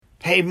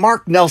Hey,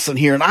 Mark Nelson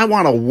here, and I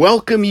want to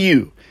welcome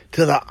you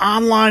to the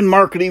Online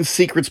Marketing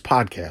Secrets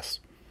Podcast.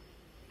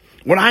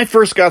 When I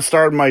first got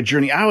started in my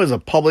journey, I was a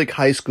public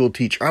high school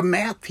teacher, a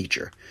math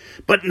teacher.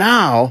 But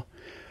now,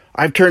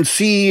 I've turned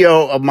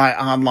CEO of my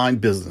online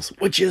business,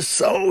 which is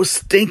so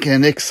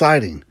stinking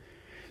exciting.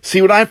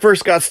 See, when I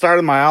first got started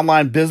in my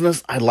online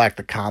business, I lacked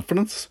the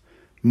confidence,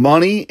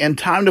 money, and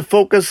time to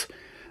focus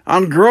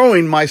on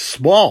growing my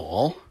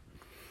small,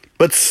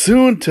 but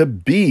soon to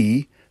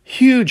be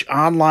huge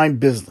online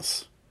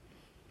business.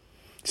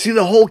 See,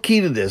 the whole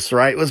key to this,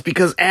 right, was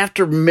because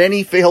after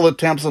many failed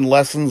attempts and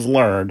lessons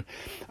learned,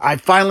 I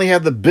finally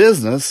had the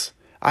business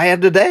I have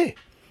today.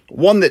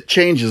 One that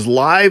changes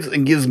lives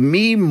and gives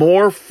me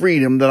more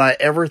freedom than I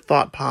ever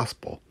thought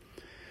possible.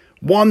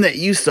 One that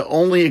used to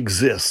only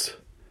exist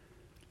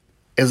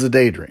as a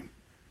daydream.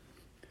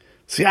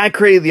 See, I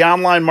created the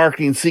Online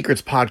Marketing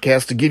Secrets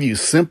Podcast to give you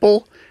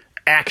simple,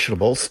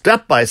 actionable,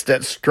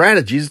 step-by-step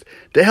strategies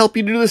to help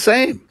you do the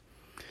same.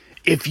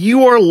 If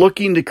you are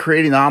looking to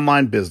create an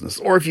online business,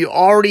 or if you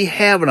already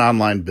have an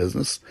online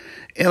business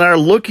and are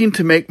looking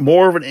to make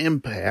more of an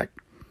impact,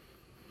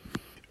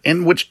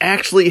 and which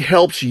actually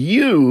helps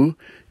you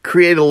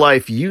create a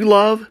life you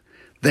love,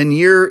 then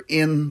you're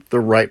in the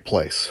right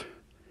place.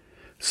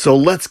 So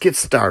let's get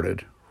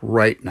started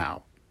right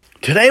now.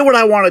 Today, what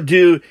I want to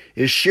do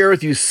is share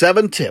with you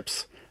 7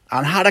 tips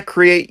on how to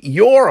create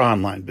your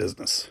online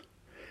business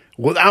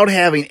without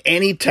having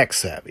any tech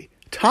savvy,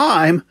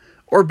 time,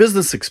 or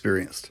business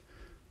experience.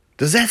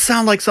 Does that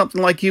sound like something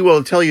like you?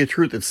 Well, to tell you the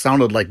truth, it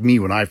sounded like me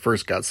when I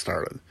first got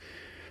started.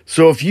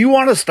 So if you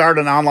want to start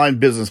an online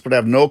business but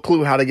have no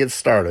clue how to get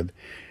started,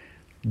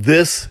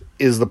 this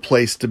is the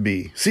place to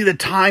be. See, the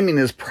timing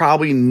has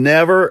probably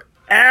never,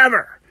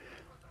 ever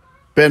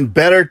been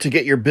better to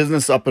get your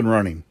business up and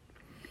running.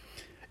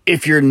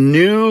 If you're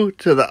new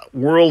to the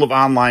world of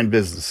online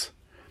business,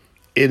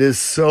 it is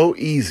so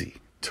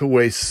easy to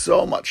waste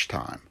so much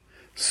time,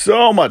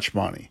 so much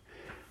money,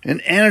 and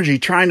energy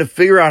trying to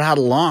figure out how to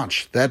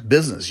launch that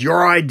business,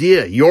 your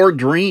idea, your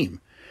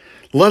dream,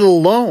 let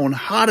alone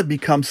how to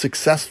become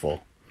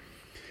successful.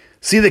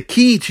 See, the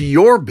key to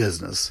your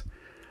business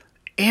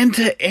and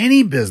to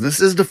any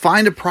business is to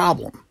find a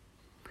problem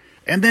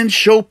and then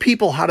show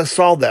people how to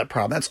solve that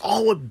problem. That's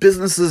all what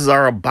businesses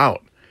are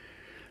about.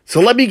 So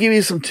let me give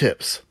you some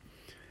tips.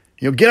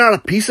 Get out a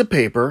piece of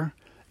paper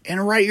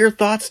and write your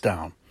thoughts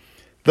down.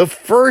 The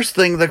first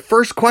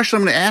question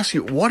I'm going to ask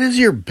you, what is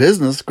your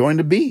business going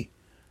to be?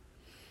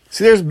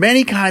 See, there's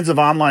many kinds of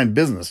online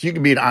business. You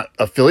can be an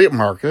affiliate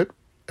marketer,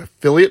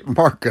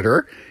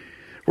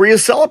 where you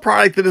sell a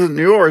product that isn't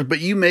yours, but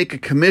you make a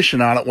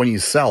commission on it when you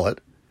sell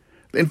it.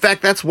 In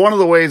fact, that's one of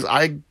the ways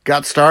I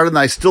got started, and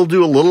I still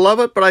do a little of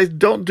it, but I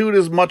don't do it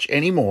as much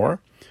anymore.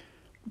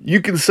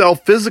 You can sell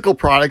physical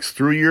products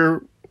through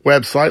your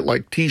website,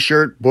 like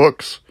t-shirt,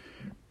 books,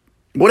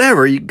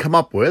 whatever you can come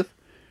up with.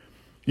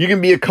 You can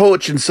be a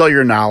coach and sell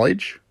your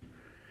knowledge.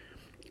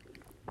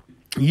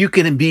 You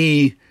can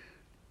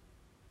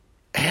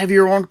have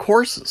your own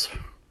courses,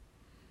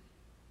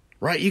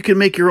 right? You can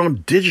make your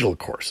own digital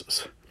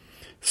courses.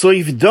 So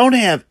if you don't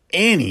have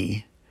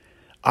any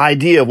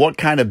idea of what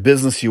kind of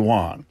business you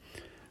want,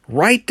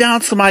 write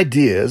down some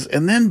ideas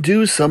and then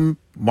do some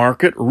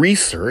market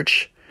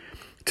research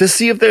to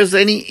see if there's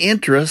any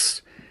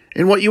interest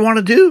in what you want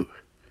to do.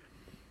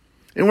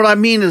 And what I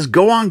mean is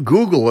go on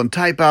Google and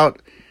type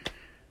out,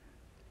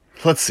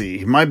 let's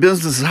see, my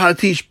business is how to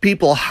teach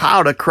people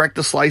how to correct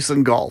a slice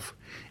in golf.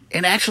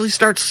 And actually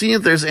start seeing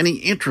if there's any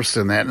interest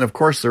in that. And of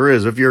course there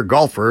is. If you're a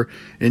golfer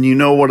and you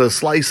know what a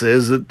slice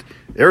is,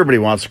 everybody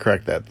wants to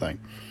correct that thing.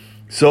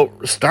 So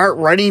start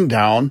writing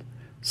down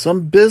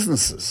some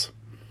businesses.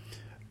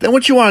 Then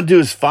what you want to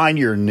do is find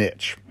your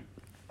niche.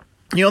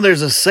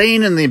 There's a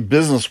saying in the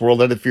business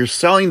world that if you're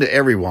selling to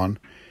everyone,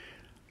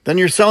 then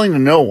you're selling to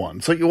no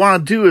one. So what you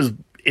want to do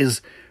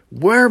is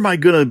where's my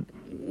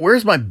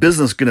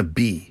business going to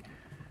be?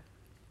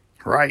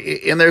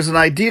 Right? And there's an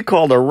idea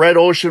called a red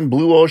ocean,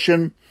 blue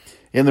ocean.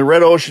 And the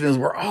red ocean is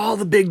where all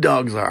the big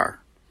dogs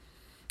are.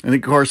 And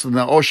of course, in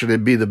the ocean,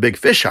 it'd be the big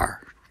fish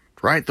are,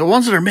 right? The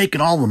ones that are making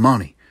all the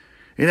money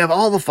and have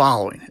all the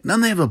following. And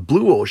then they have a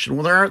blue ocean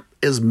where there aren't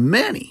as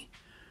many.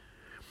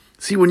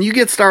 See, when you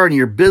get started in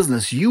your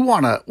business, you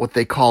want to, what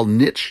they call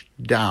niche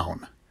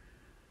down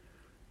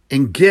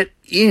and get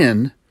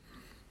in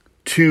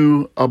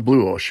to a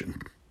blue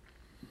ocean.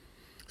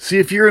 See,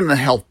 if you're in the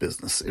health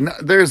business, and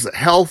there's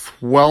health,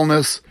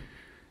 wellness,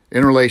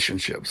 in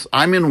relationships.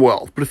 I'm in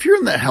wealth. But if you're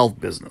in the health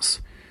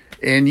business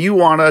and you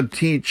want to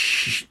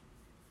teach,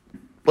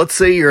 let's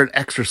say you're an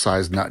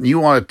exercise nut and you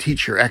want to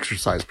teach your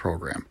exercise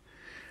program.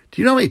 Do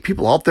you know how many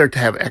people out there to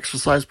have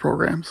exercise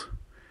programs?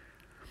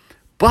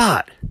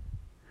 But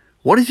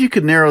what if you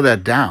could narrow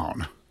that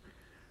down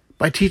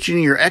by teaching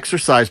your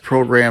exercise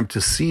program to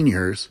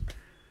seniors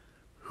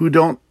who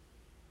don't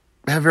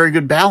have very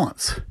good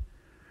balance?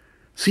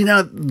 See,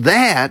 now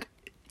that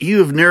you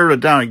have narrowed it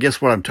down, and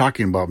guess what I'm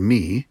talking about,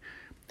 me.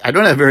 I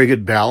don't have very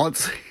good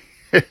balance.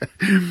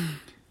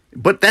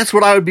 But that's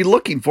what I would be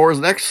looking for, is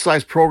an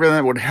exercise program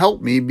that would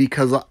help me,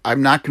 because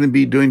I'm not going to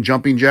be doing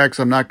jumping jacks.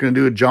 I'm not going to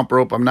do a jump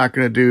rope. I'm not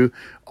going to do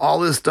all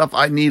this stuff.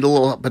 I need a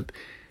little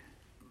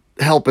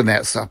help in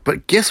that stuff.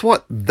 But guess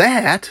what?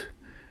 That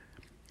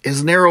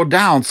is narrowed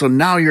down. So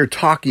now you're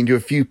talking to a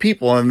few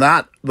people, and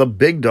not the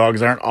big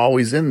dogs aren't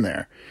always in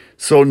there.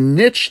 So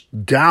niche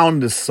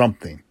down to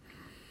something.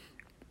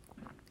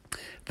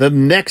 The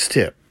next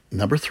tip,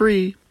 number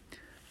 3,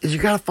 is you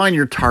got to find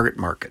your target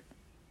market.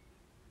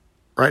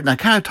 Right? And I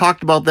kind of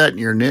talked about that in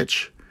your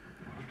niche.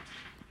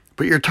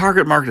 But your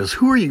target market is,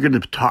 who are you going to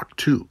talk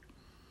to?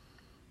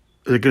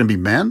 Is it going to be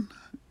men?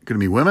 Going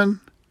to be women?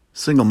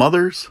 Single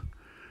mothers?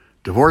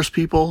 Divorced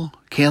people?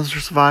 Cancer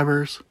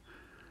survivors?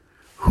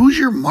 Who's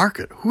your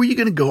market? Who are you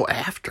going to go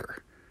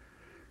after?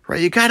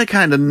 Right? You got to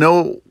kind of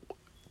know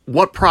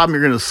what problem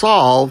you're going to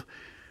solve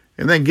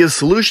and then give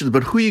solutions,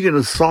 but who are you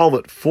going to solve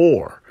it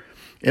for?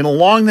 And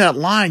along that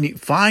line, you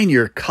find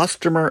your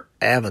customer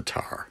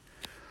avatar.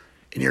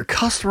 And your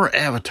customer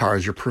avatar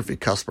is your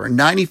perfect customer.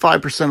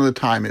 95% of the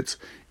time, it's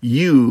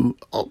you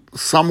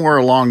somewhere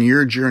along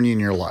your journey in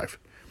your life.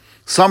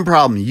 Some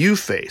problem you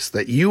face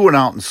that you went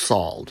out and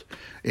solved,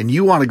 and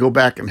you want to go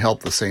back and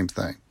help the same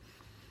thing.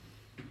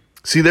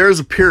 See, there was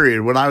a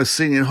period when I was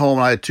sitting at home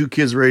and I had 2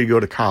 kids ready to go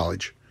to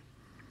college.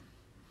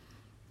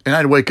 And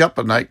I'd wake up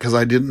at night because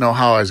I didn't know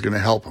how I was going to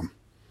help them.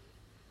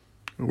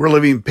 We're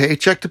living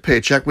paycheck to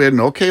paycheck. We had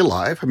an okay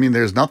life. I mean,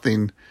 there's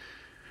nothing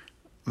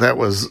that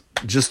was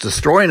just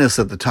destroying us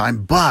at the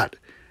time, but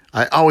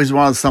I always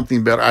wanted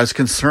something better. I was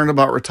concerned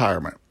about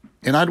retirement,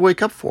 and I'd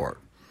wake up for it.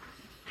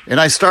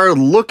 And I started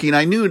looking.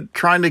 I knew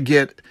trying to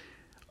get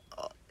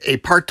a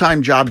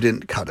part-time job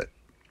didn't cut it.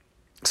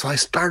 So I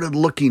started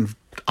looking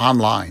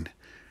online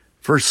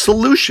for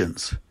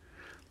solutions.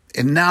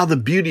 And now the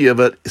beauty of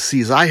it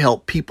is I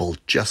help people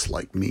just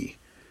like me.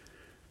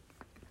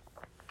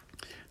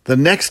 The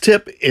next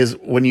tip is,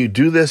 when you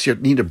do this, you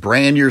need to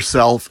brand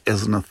yourself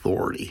as an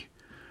authority.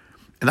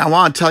 And I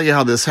want to tell you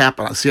how this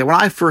happened. See, when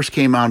I first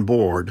came on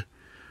board,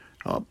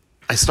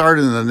 I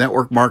started in the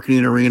network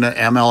marketing arena,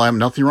 MLM,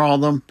 nothing wrong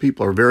with them.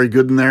 People are very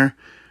good in there.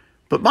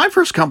 But my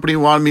first company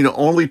wanted me to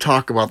only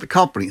talk about the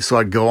company. So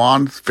I'd go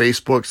on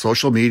Facebook,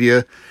 social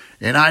media,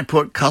 and I'd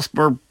put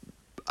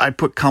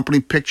company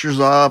pictures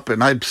up,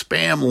 and I'd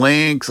spam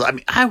links. I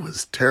mean, I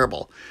was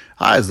terrible.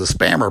 I was the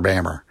spammer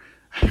bammer.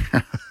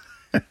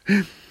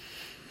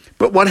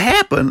 But what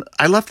happened,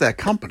 I left that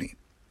company,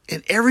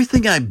 and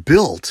everything I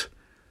built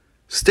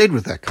stayed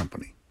with that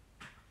company.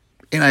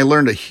 And I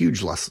learned a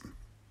huge lesson.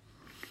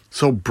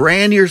 So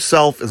brand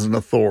yourself as an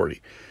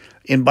authority.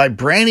 And by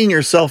branding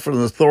yourself as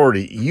an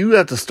authority, you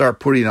have to start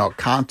putting out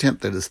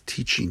content that is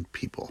teaching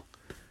people,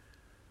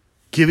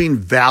 giving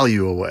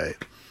value away,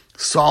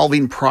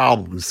 solving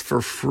problems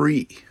for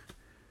free.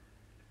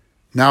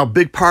 Now, a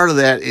big part of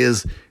that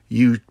is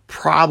you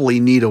probably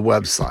need a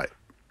website.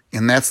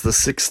 And that's the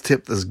 6th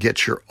tip, is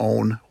get your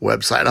own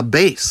website, a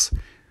base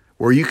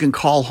where you can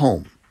call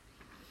home,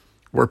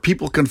 where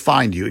people can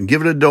find you, and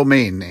give it a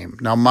domain name.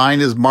 Now,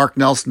 mine is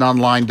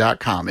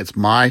marknelsononline.com. It's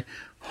my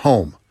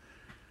home.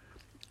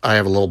 I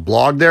have a little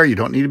blog there. You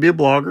don't need to be a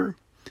blogger.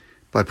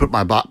 But I put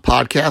my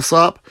podcasts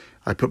up.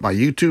 I put my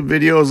YouTube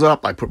videos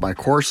up. I put my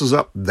courses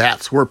up.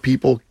 That's where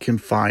people can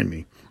find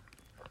me.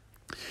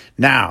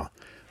 Now,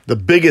 the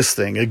biggest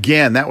thing,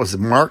 again, that was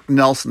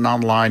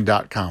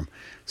marknelsononline.com.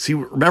 See,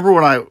 remember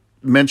when I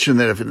mentioned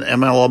that if an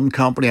MLM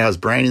company, I was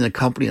branding the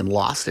company and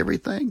lost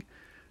everything?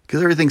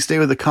 Because everything stayed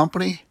with the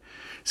company?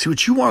 See,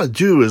 what you want to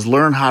do is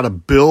learn how to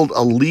build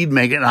a lead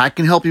magnet, and I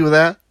can help you with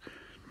that.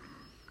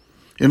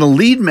 And a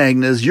lead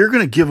magnet is, you're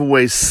going to give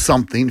away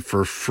something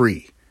for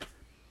free.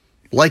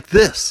 Like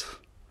this.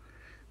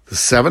 The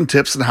 7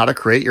 tips on how to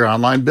create your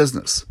online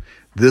business.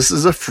 This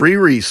is a free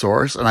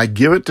resource, and I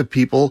give it to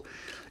people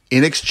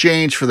in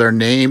exchange for their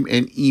name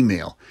and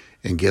email.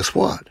 And guess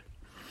what?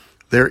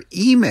 Their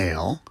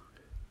email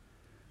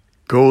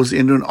goes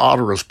into an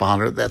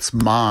autoresponder that's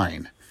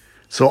mine.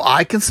 So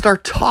I can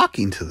start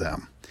talking to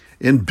them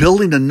and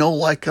building a know,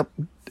 like,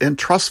 and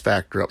trust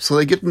factor up. So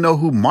they get to know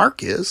who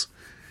Mark is.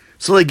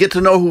 So they get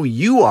to know who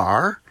you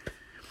are.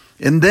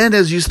 And then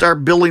as you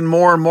start building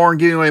more and more and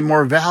giving away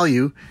more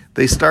value,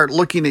 they start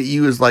looking at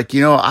you as like,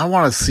 I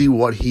want to see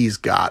what he's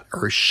got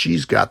or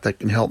she's got that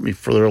can help me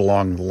further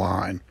along the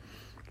line.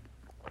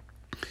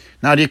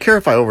 Now, do you care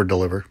if I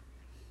over-deliver?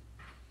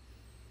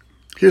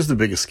 Here's the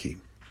biggest key.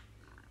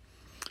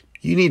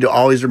 You need to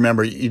always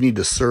remember, you need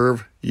to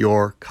serve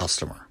your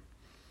customer.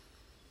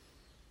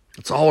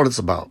 That's all what it's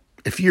about.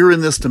 If you're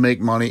in this to make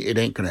money, it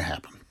ain't going to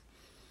happen.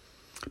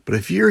 But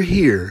if you're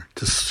here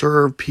to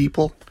serve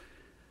people,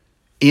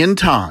 in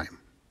time,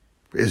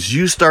 as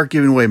you start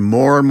giving away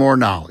more and more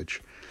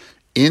knowledge,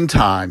 in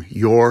time,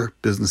 your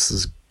business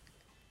is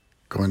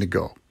going to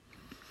go.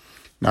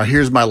 Now,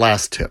 here's my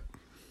last tip.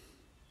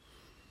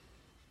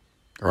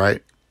 All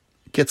right?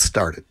 Get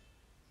started.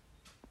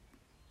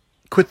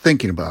 Quit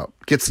thinking about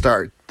it. Get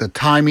started. The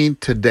timing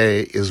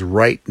today is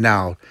right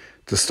now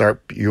to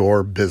start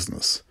your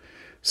business.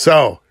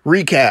 So,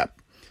 recap.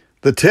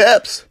 The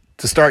tips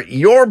to start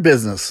your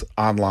business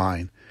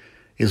online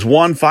is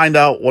 1, find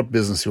out what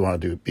business you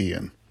want to be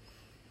in.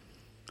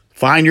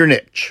 Find your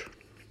niche.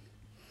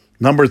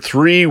 Number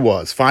 3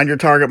 was find your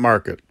target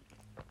market.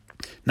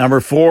 Number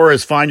 4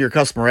 is find your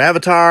customer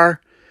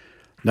avatar.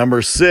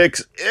 Number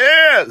 6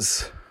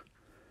 is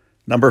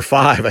number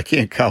 5. I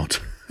can't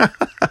count.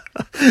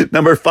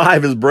 Number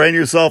 5 is brand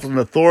yourself as an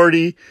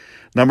authority.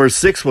 Number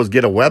 6 was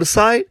get a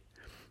website.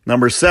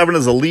 Number 7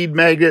 is a lead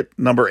magnet.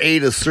 Number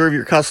 8 is serve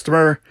your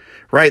customer.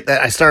 Right?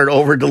 That I started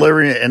over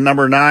delivering it. And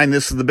number 9,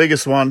 this is the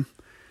biggest one.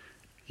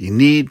 You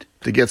need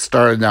to get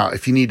started now.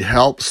 If you need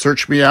help,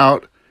 search me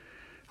out.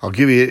 I'll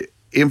give you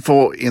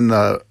info in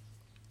the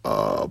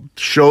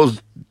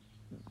show's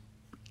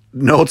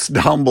notes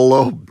down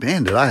below.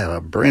 Man, did I have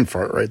a brain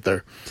fart right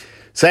there.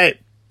 Say,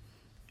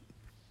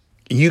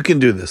 you can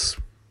do this.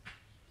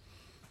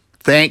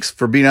 Thanks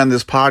for being on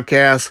this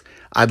podcast.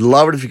 I'd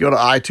love it if you go to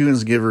iTunes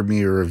and give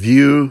me a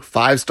review,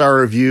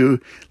 5-star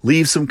review,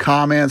 leave some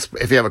comments.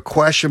 If you have a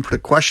question, put a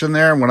question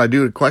there. And when I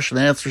do a question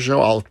and answer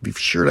show, I'll be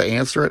sure to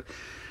answer it.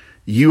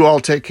 You all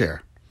take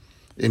care.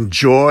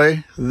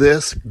 Enjoy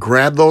this.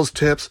 Grab those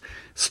tips.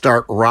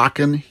 Start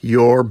rocking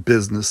your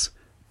business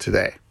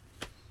today.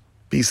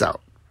 Peace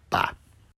out. Bye.